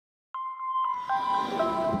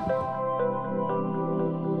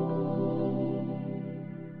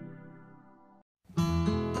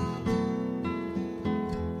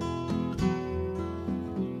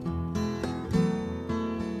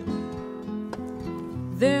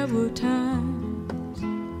There were times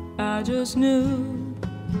I just knew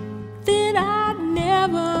that I'd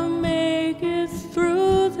never make it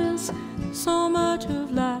through this. So much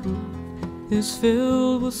of life is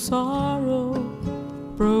filled with sorrow,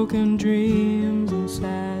 broken dreams and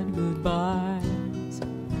sad goodbyes.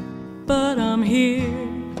 But I'm here,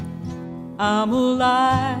 I'm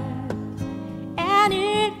alive, and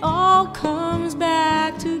it all comes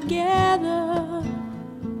back together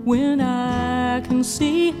when I can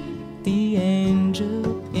see the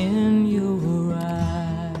angel in your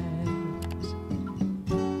eyes.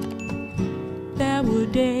 There were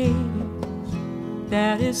days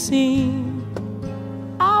that it seemed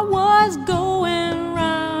I was going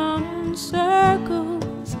round in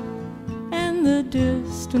circles, and the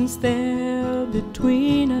distance there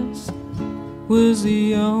between us was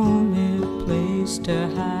the only place to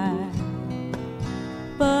hide.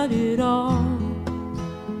 But it all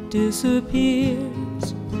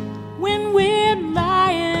disappears when we're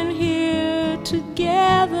lying here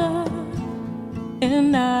together,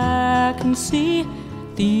 and I can see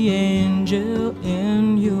the angel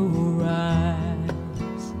in your eyes.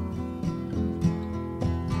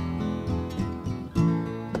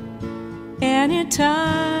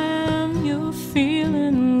 Anytime you're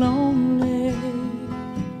feeling lonely,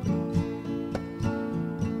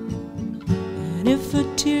 and if a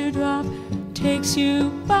teardrop takes you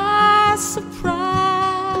by surprise,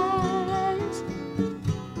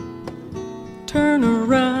 turn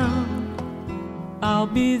around, I'll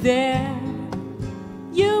be there.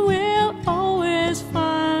 You will always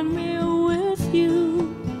find me with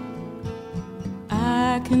you.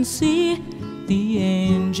 I can see the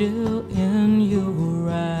angel in your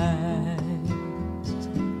eyes.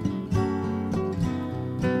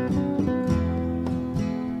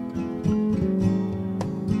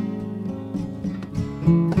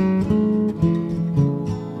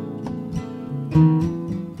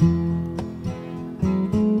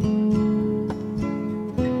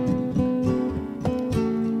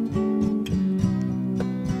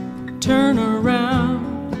 Turn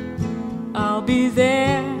around, I'll be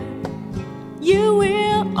there. You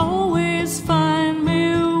will always find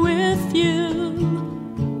me with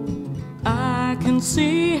you. I can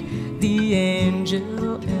see the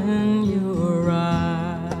angel in your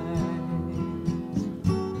eyes.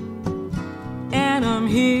 And I'm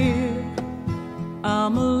here,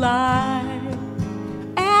 I'm alive,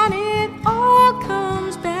 and it all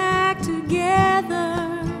comes back together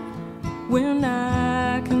when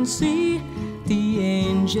I can see the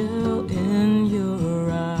angel in your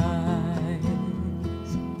eyes.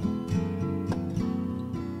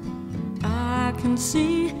 I can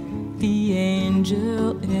see the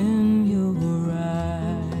angel in your eyes.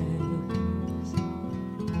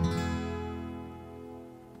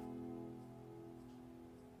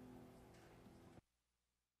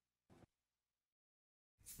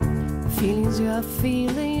 Feelings you are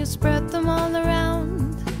feeling, you spread them all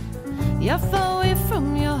around. You're far away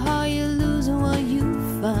from your heart, you're losing what you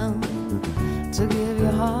found. To give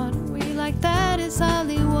your heart away like that is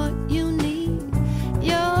hardly what you need.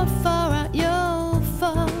 You're far out, you're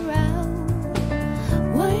far out.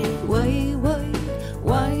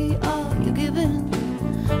 Why are you giving?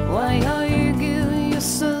 Why are you giving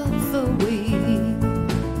yourself away?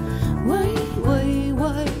 Why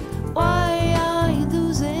are you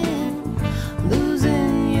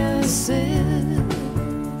losing yourself?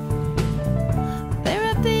 There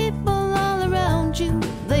are people all around you,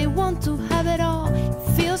 they want to have it all.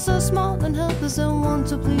 Feel so small and helpless and want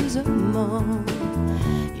to please them all.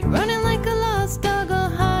 You're running like a lost dog or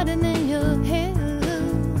hiding in your head.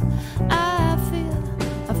 I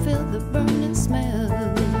feel the burning smell.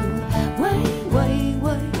 Why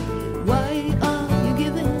are you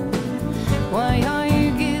giving? Why are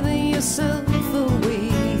you giving yourself away?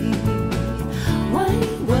 Why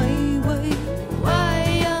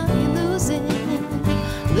are you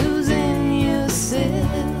losing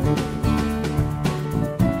yourself?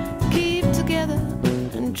 Keep together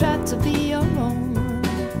and try to be your own.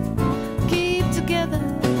 Keep together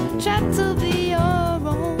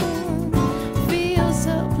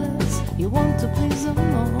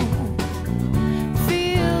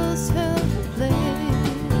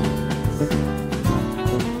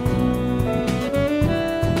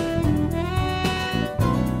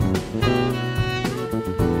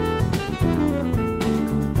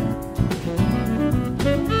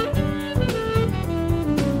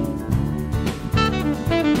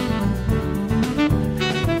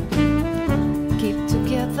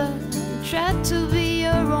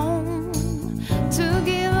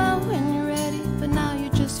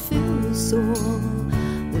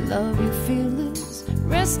love you feel is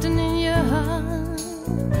resting in your heart.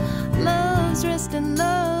 Love's resting,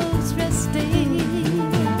 love's resting.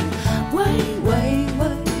 Why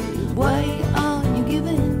are you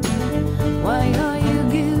giving? Why are you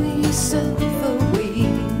giving yourself away?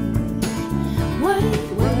 Why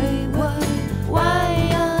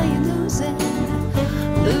are you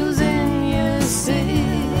losing yourself?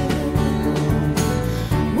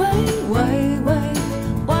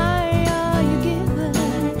 Why are you giving?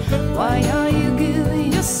 Why are you giving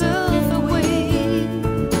yourself away?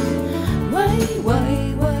 Why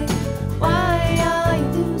are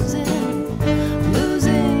you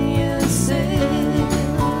losing yourself?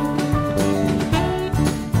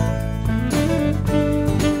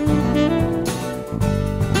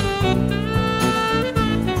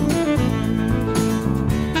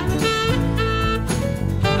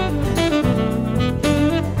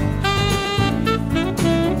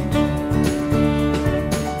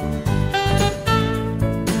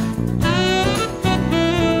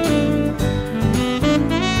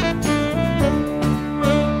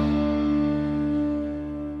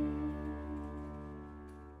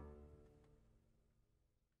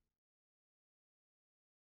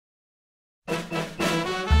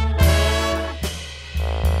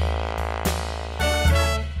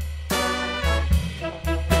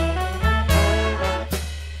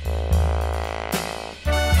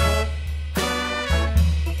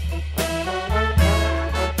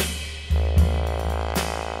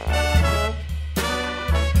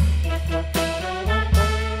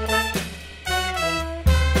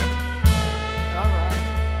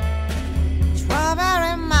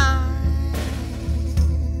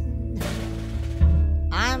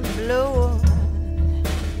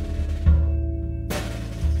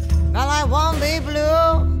 Well, I won't be blue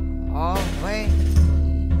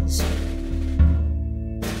always.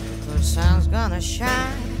 The sun's gonna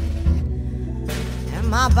shine in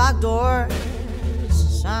my back door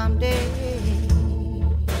someday.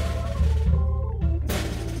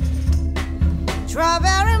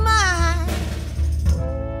 Strawberry mine,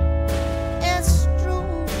 it's true.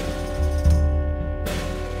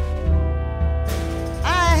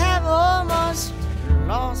 I have almost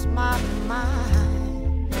lost my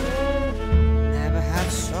mind. Never had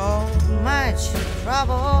so much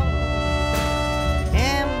trouble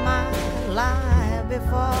in my life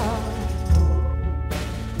before.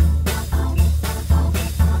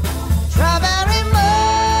 Strawberry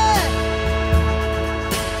mud,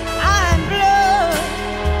 I'm blue.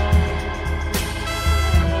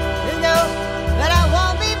 You know that I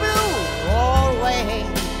won't be blue always.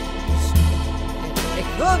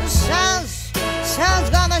 Because the sun's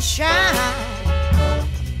gonna shine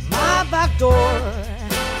my back door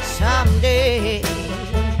someday.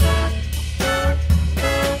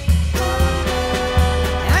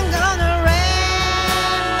 I'm gonna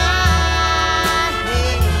rain my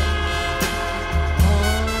head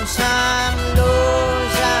on some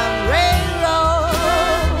lonesome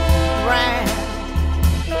railroad ride.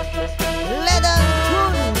 Let the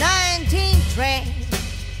 219 train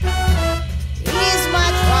ease my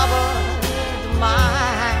troubled mind.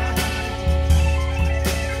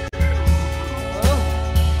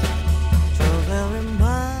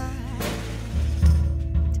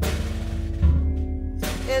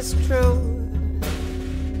 It's true,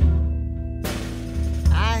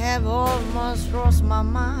 I have almost lost my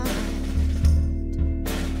mind.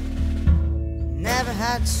 Never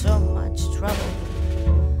had so much trouble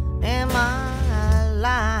in my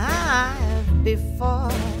life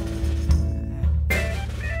before.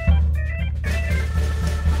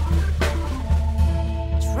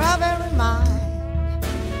 Strawberry mind,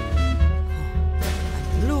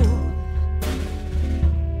 I'm blue.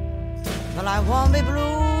 Well, I won't be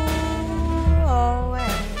blue always,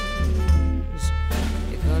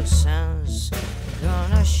 because sun's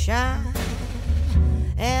gonna shine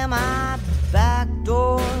in my back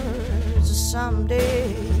doors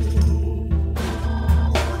someday.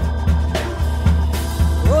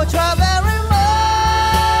 Oh, strawberry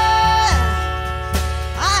mud,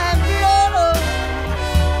 I'm blue,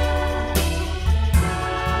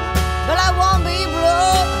 but I won't be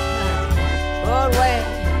blue always.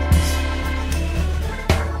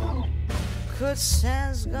 Good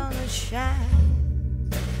sun's gonna shine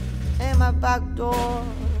in my back door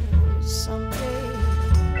someday.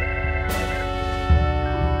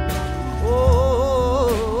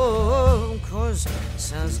 Oh, 'cause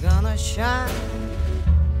sun's gonna shine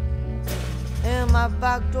in my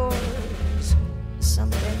back doors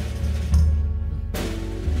someday.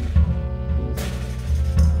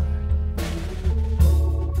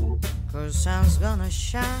 'Cause sun's gonna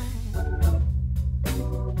shine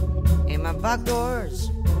my back doors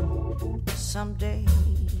someday.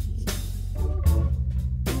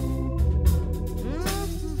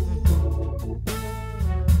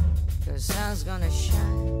 The sun's gonna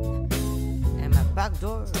shine and my back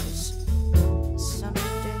doors someday.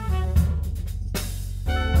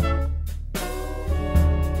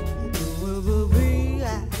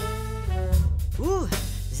 Ooh,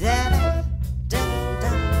 that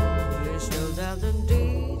down, still down the day.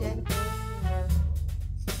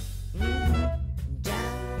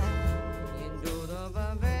 Down into the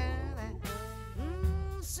valley.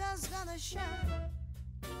 Sun's gonna shine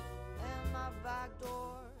and my back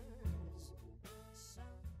doors someday.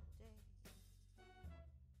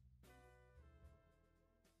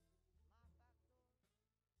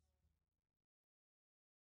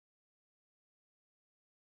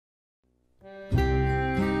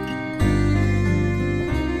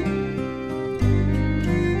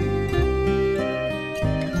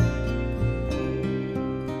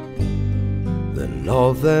 The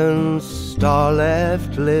Northern Star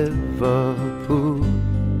left Liverpool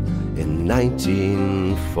in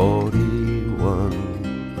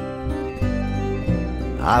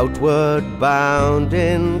 1941, outward bound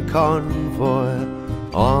in convoy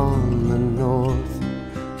on the North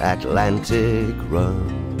Atlantic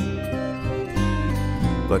run.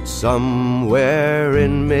 But somewhere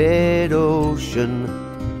in mid-ocean,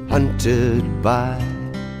 hunted by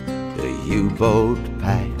a U-boat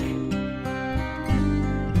pack,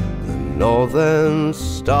 the Northern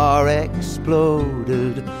Star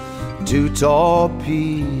exploded. 2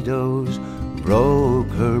 torpedoes broke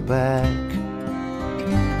her back.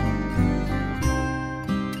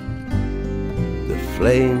 The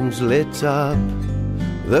flames lit up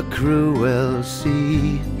the cruel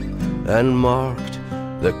sea and marked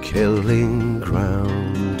the killing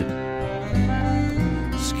ground,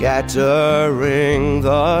 scattering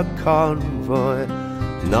the convoy.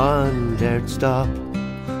 None dared stop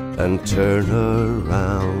and turn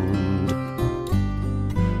around.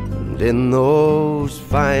 And in those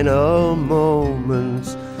final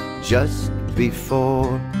moments, just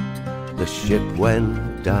before the ship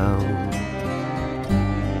went down,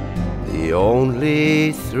 the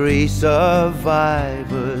only 3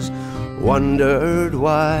 survivors wondered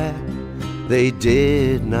why they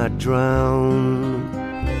did not drown.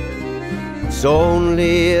 It's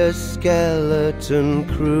only a skeleton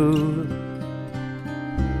crew,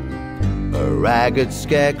 a ragged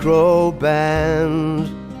scarecrow band,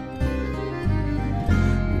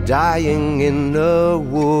 dying in a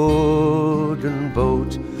wooden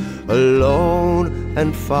boat, alone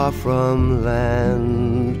and far from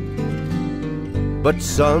land. But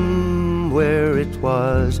somewhere it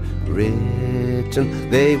was written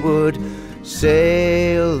they would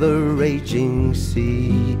sail the raging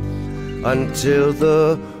sea until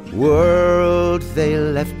the world they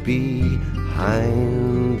left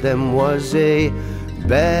behind them was a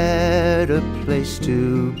better place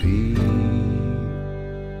to be.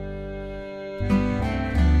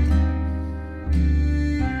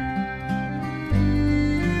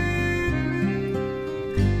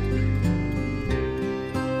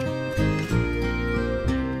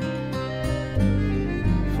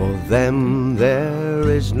 For them there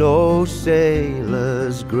is no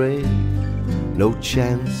sailor's grave, no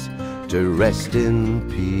chance to rest in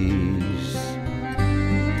peace.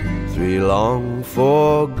 3 long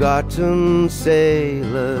forgotten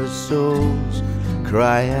sailors' souls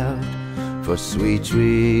cry out for sweet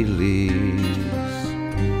release.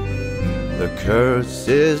 The curse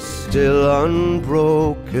is still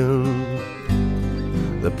unbroken,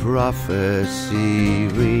 the prophecy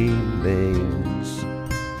remains.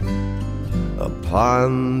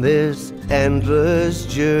 Upon this endless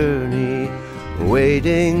journey,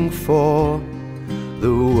 waiting for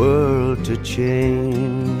the world to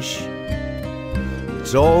change,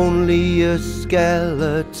 it's only a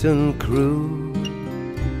skeleton crew,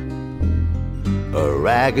 a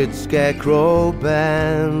ragged scarecrow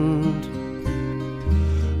band,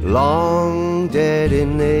 long dead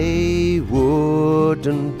in a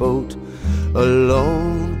wooden boat,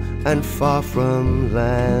 alone and far from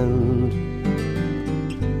land,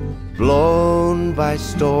 blown by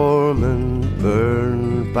storm and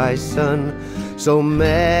burned by sun, so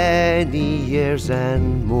many years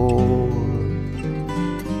and more.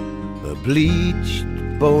 A bleached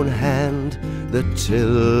bone hand the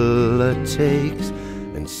tiller takes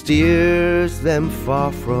and steers them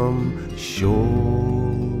far from shore.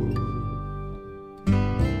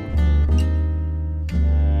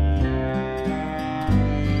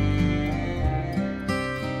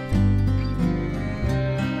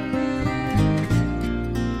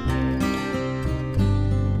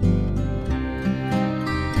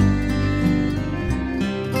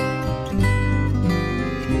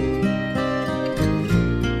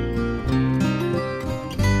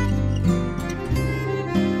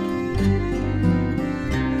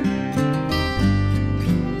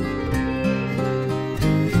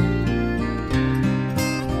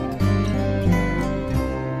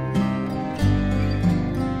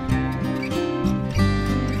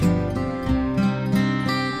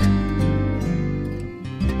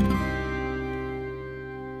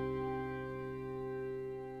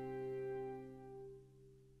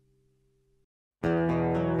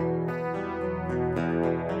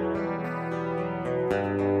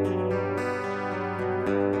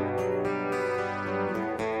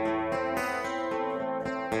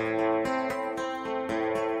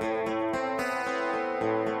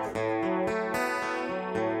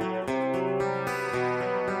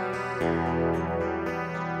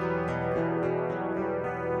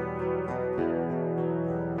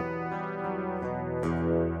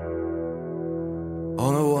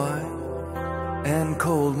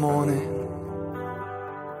 cold morning,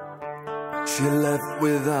 she left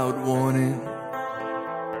without warning.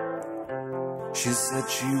 She said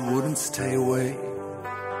she wouldn't stay away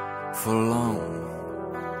for long.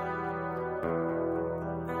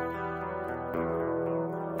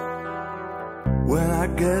 When I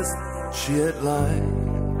guessed she had lied,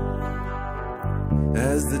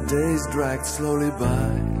 as the days dragged slowly by,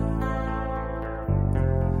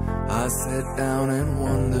 I sat down and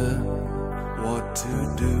wondered what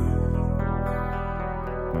to do.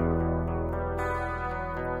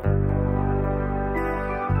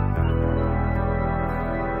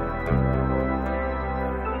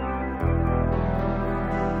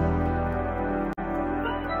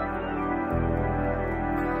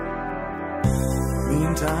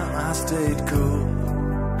 Meantime I stayed cool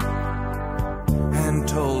and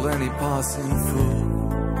told any passing fool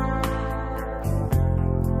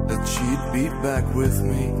that she'd be back with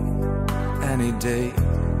me any day.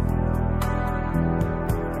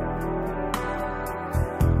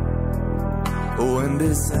 Oh, in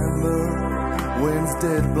December winds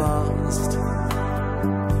did blast,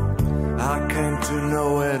 I came to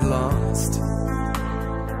know at last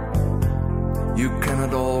you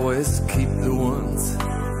cannot always keep the ones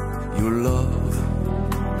you love.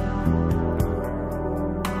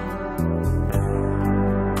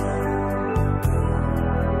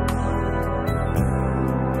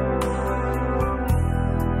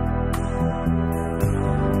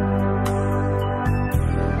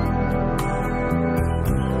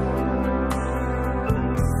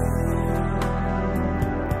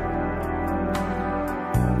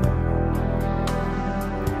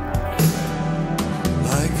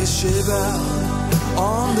 A ship out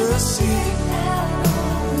on the sea,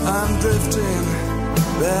 I'm drifting,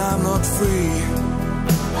 but I'm not free.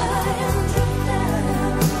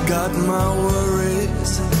 Got my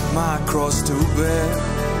worries, my cross to bear.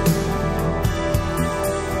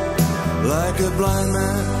 Like a blind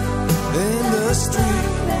man in the street,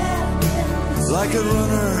 like a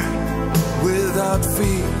runner without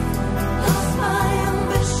feet.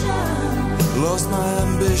 Lost my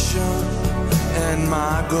ambition and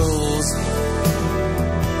my goals.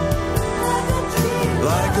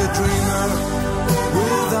 Like a dreamer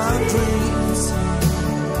without dreams,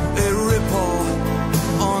 a ripple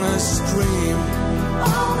on a stream.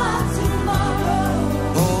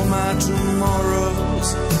 All my tomorrows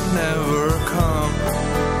never come.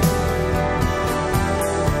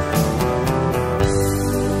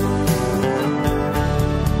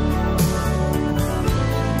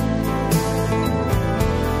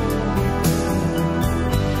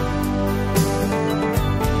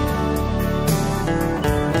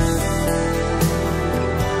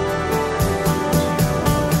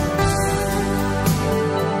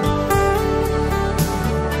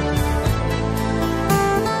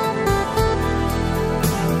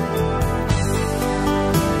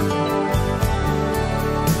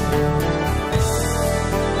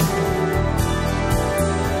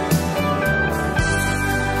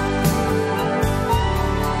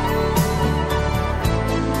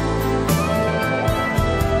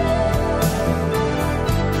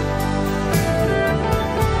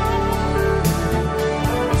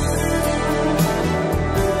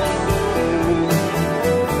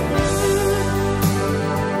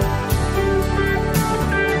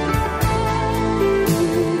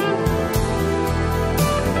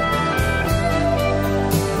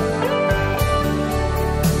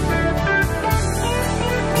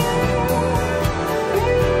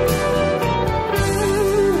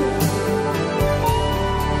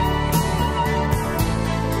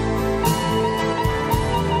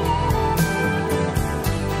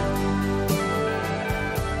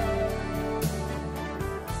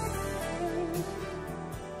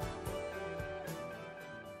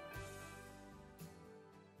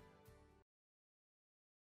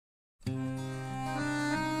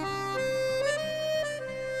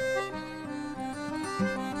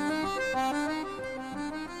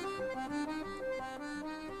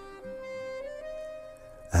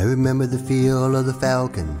 I remember the feel of the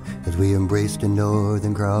Falcon as we embraced a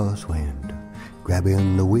northern crosswind,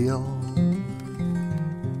 grabbing the wheel.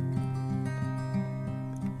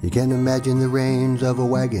 You can imagine the reins of a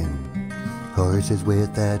wagon, horses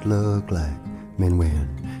with that look like men when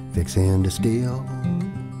fixing to steal.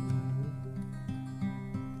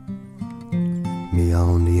 Me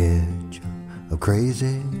on the edge of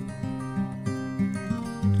crazy,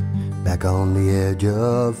 back on the edge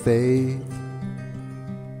of faith.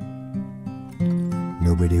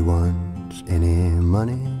 Nobody wants any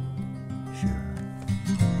money, sure.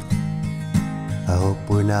 I hope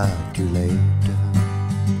we're not too late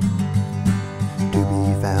to be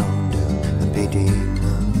meeting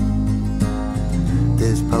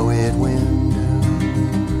this poet wind,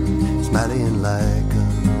 smiling like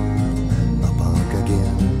a punk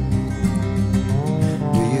again.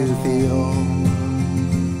 Do you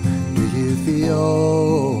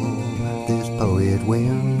feel this poet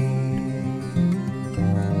wind?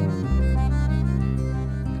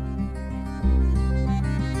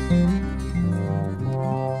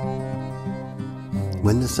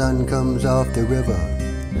 When the sun comes off the river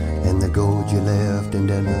and the gold you left in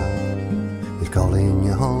Denver is calling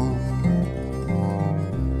you home,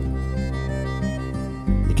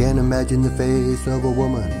 you can't imagine the face of a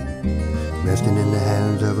woman resting in the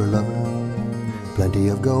hands of her lover, plenty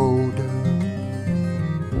of gold.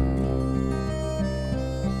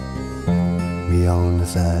 Me on the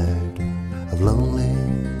side of lonely,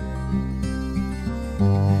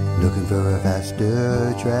 looking for a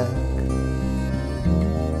faster track,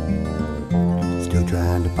 still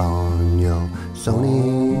trying to pawn your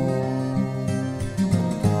Sony,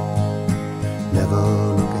 never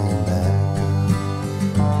looking back,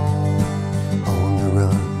 on the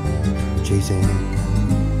run, chasing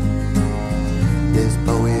this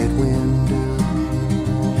poet wind,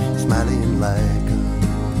 smiling like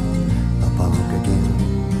a punk again.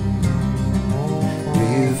 Do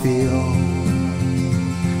you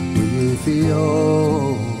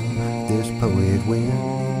feel this poet wind?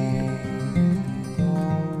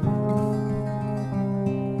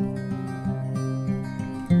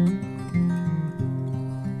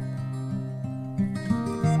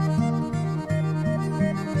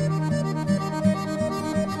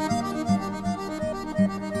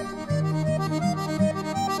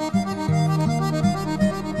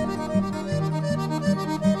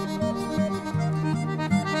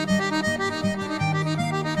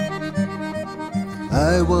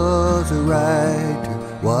 I was a writer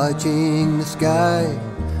watching the sky.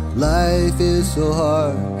 Life is so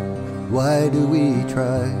hard, why do we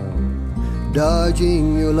try?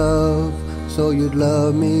 Dodging your love so you'd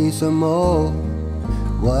love me some more.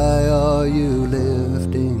 Why are you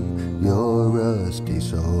lifting your rusty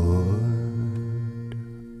sword?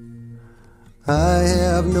 I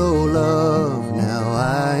have no love now,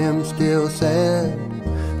 I am still sad.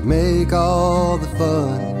 Make all the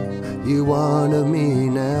fun you want of me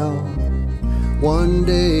now. One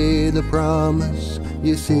day the promise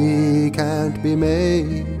you see can't be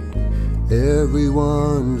made.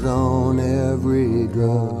 Everyone's on every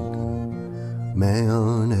drug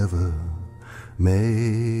man ever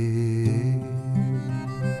made.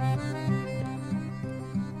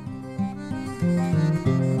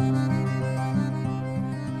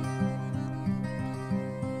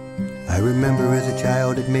 I remember as a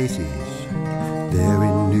child at Macy's, there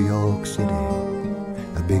in New York City,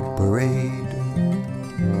 a big parade.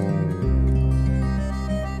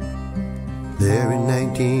 There in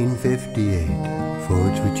 1958,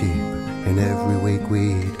 Fords were cheap, and every week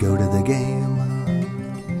we'd go to the game.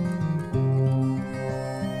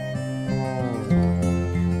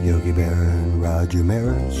 Yogi Berra and Roger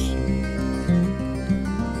Maris,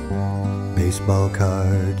 baseball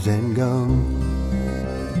cards and gum.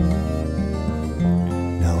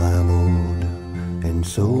 Now I'm old and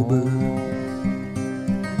sober,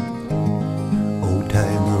 old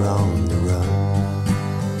timer on the run,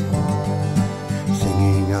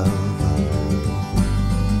 singing of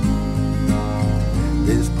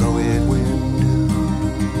this poet wind,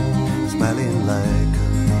 smiling like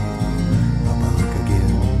a punk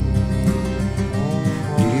again.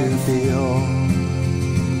 Do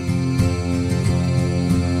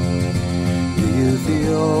you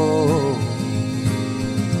feel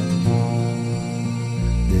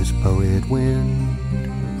this poet wind?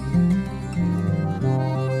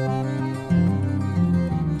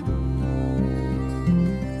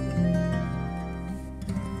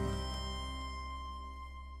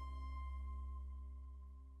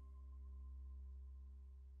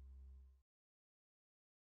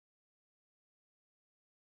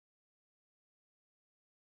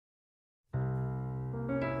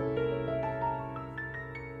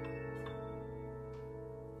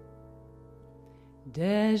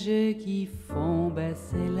 Des yeux qui font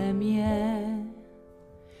baisser la mienne,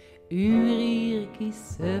 un rire qui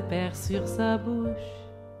se perd sur sa bouche.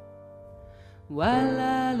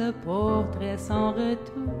 Voilà le portrait sans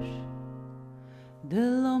retouche de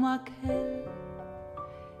l'homme auquel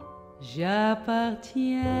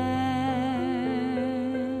j'appartiens.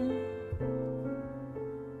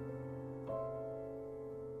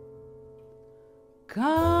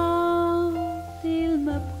 Quand il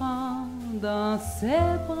me prend dans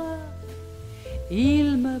ses bras,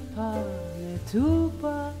 il me parle tout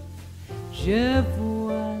bas, je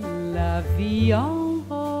vois la vie en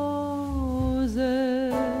rose.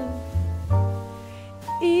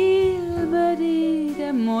 Il me dit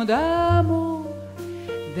des mots d'amour,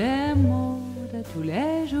 des mots de tous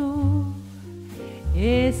les jours,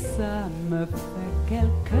 et ça me fait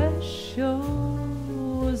quelque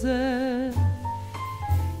chose.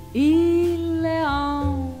 Il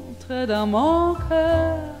entre dans mon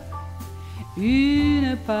cœur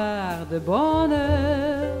une part de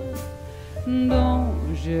bonheur dont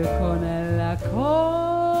je connais la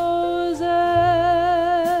cause.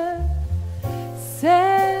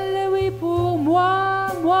 C'est lui pour moi,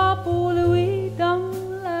 moi pour lui dans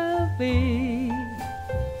la vie.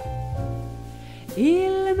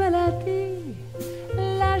 Il me l'a dit,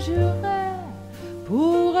 la juré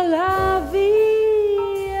pour la vie.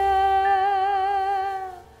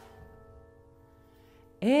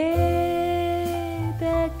 Et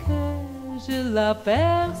dès que je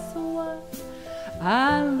l'aperçois,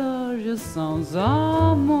 alors je sens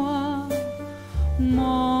en moi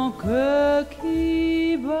mon cœur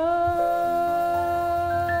qui bat.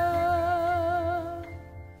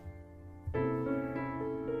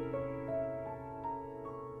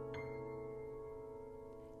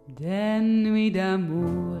 Des nuits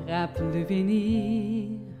d'amour à plus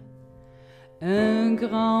finir, un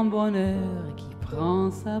grand bonheur qui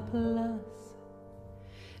prend sa place,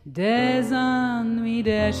 des ennuis,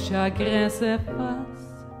 des chagrins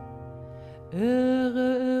s'effacent,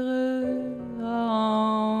 heureux, heureux à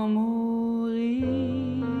en mourir.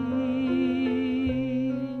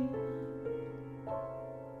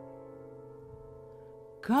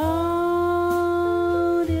 Quand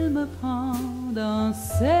il me prend dans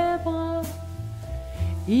ses bras,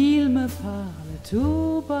 il me parle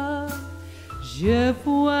tout bas, je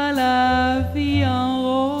vois la vie en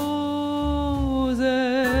rose.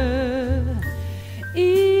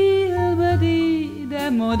 Il me dit des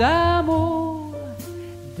mots d'amour,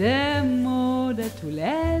 des mots de tous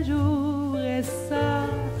les jours, et ça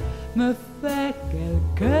me fait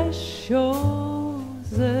quelque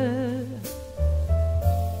chose.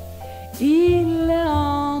 Il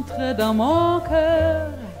entre dans mon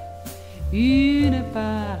cœur une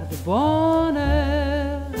part de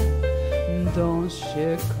bonheur dont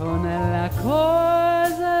je connais la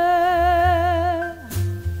cause.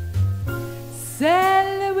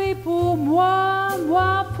 C'est lui pour moi,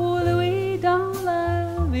 moi pour lui dans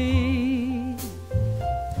la vie.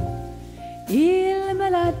 Il me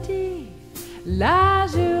l'a dit, l'a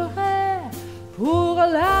juré pour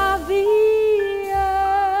la vie.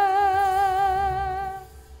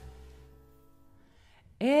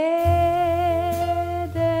 Et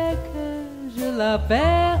dès que je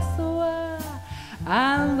l'aperçois,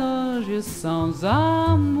 alors je sens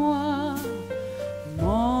en moi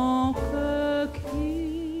mon cœur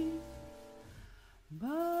qui bat.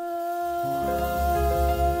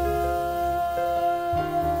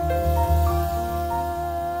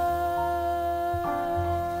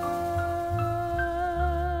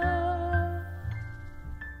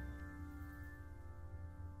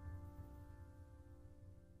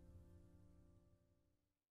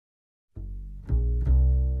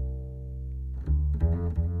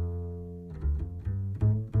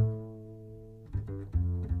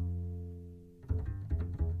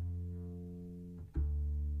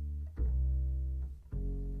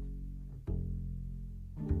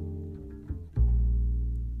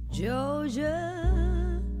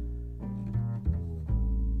 Georgia,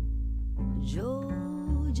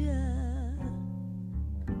 Georgia,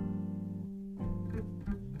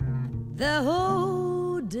 the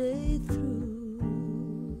whole day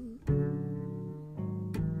through,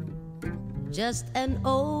 just an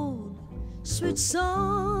old sweet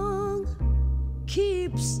song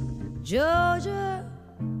keeps Georgia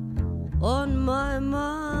on my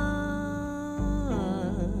mind.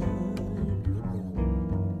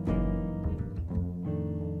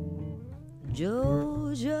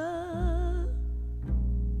 Georgia,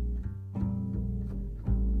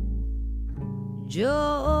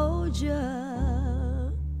 Georgia,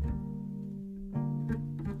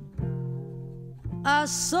 a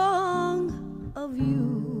song of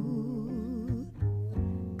you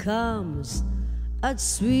comes out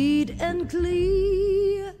sweet and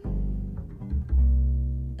clear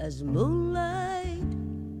as moonlight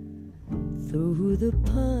through the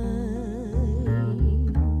pines.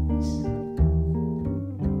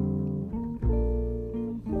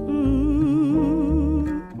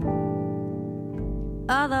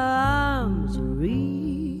 Other arms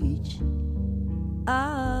reach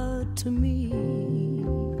out to me,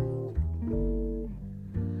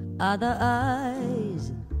 other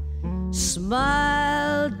eyes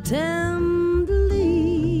smile tenderly.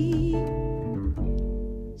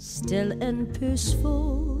 still and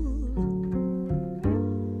peaceful.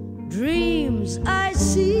 Dreams I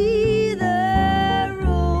see the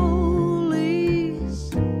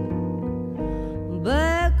rollies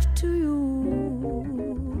back to you,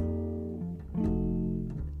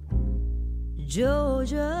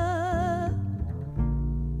 Georgia,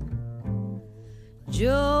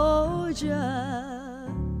 Georgia.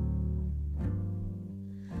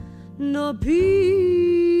 No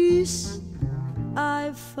peace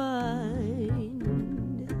I find,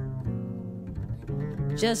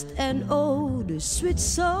 just an old sweet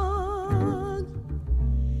song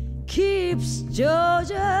keeps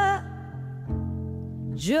Georgia,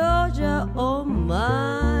 Georgia on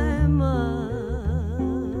my mind.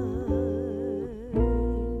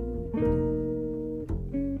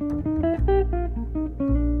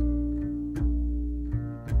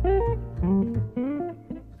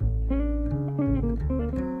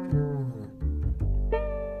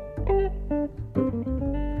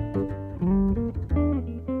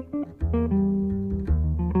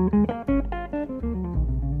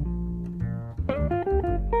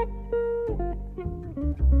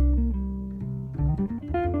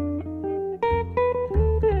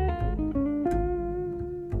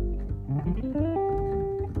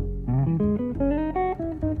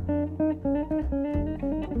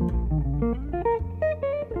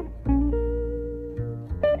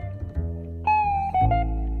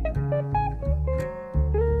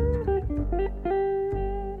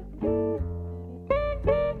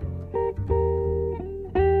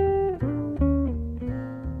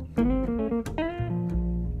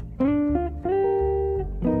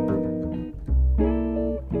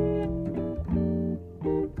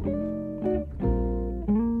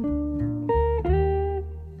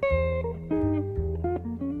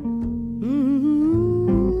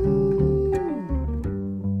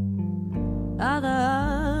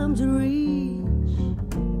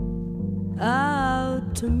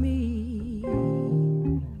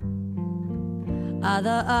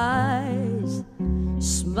 Other eyes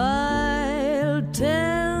smile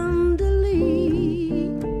tenderly,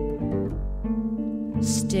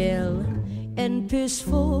 still and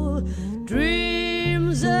peaceful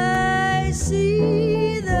dreams I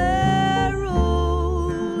see the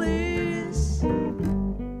rollies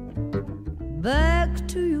back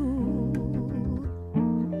to you,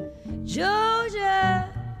 Georgia,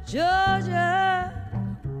 Georgia,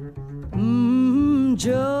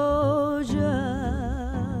 Georgia.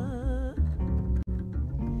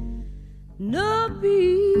 No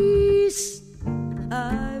peace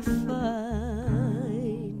I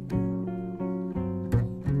find,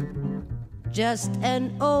 just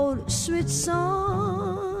an old sweet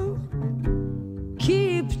song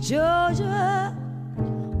keeps Georgia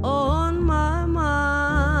on my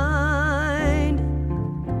mind.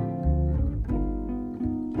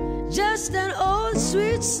 Just an old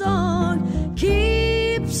sweet song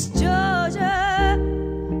keeps Georgia,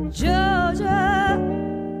 Georgia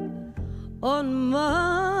on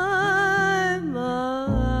my mind.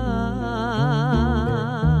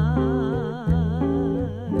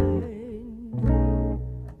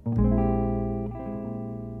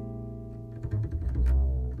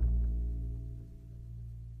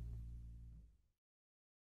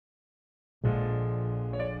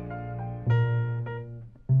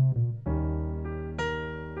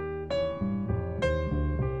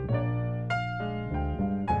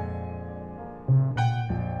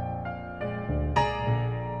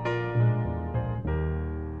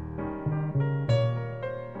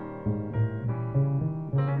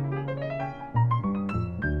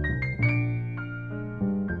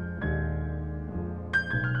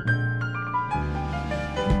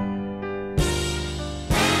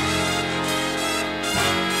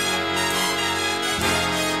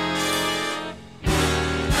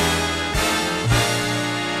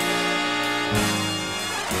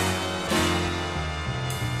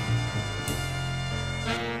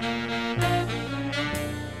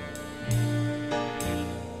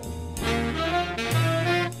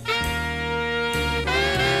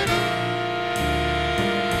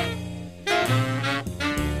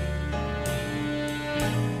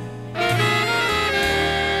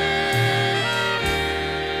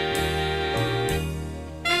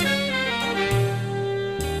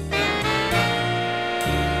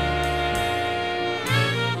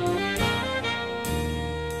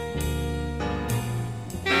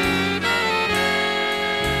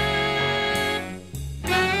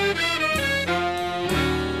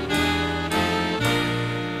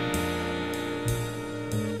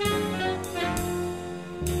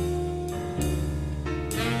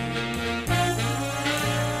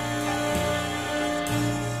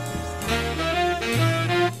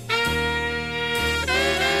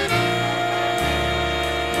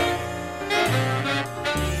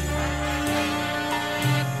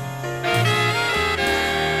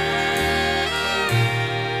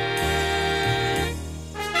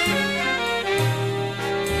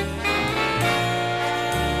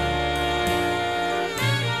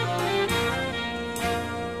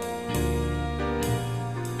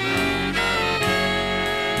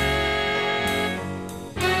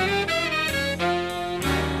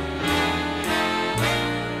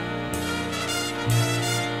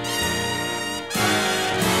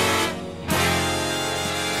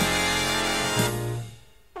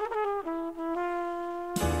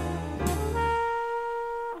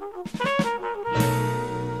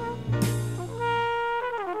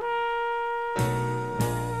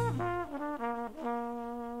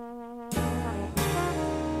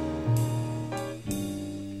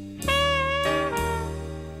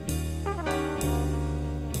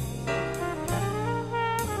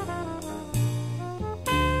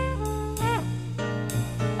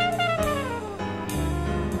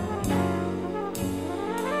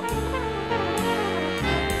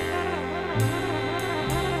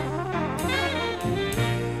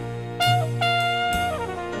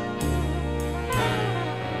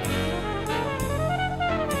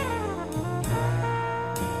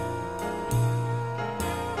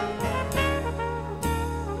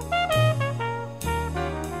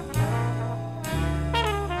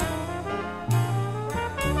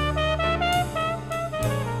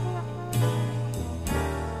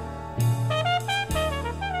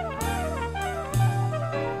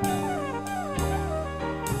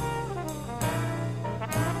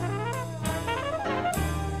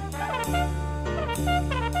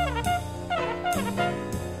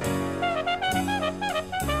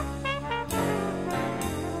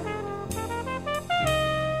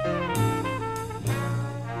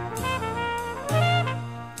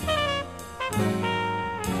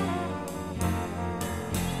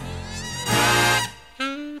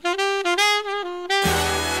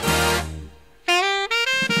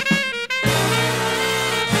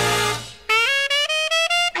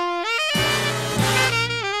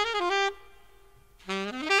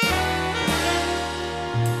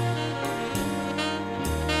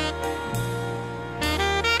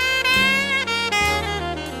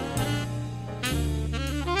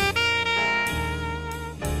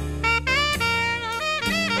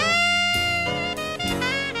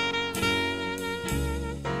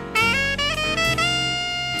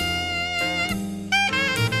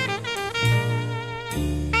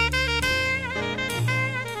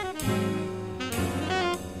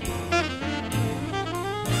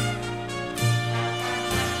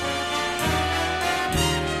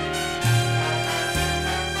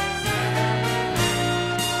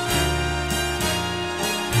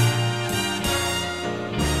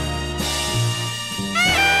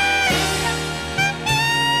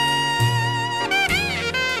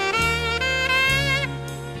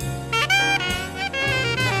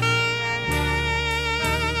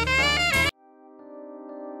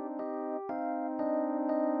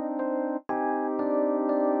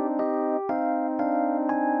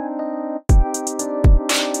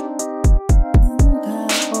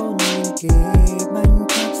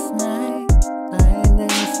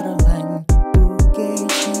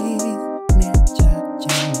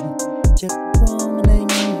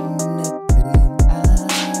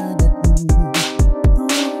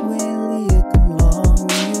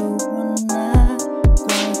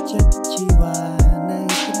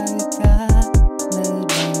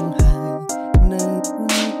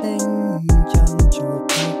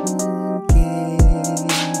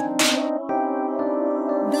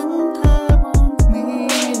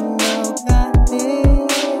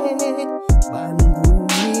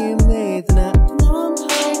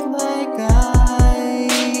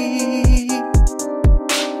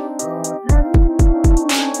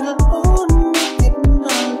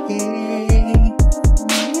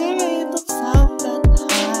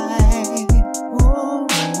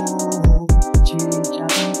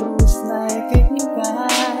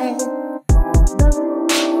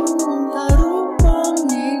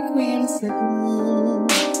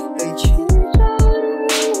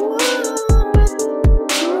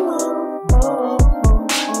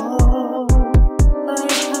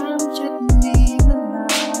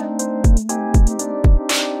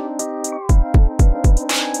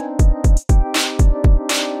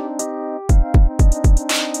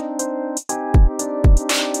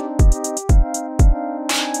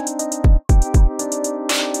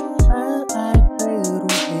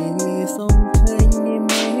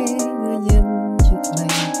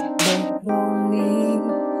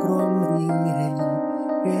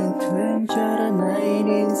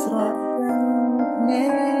 ស្រស់ពេ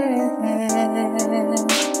ញភ្នែ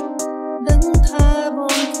ក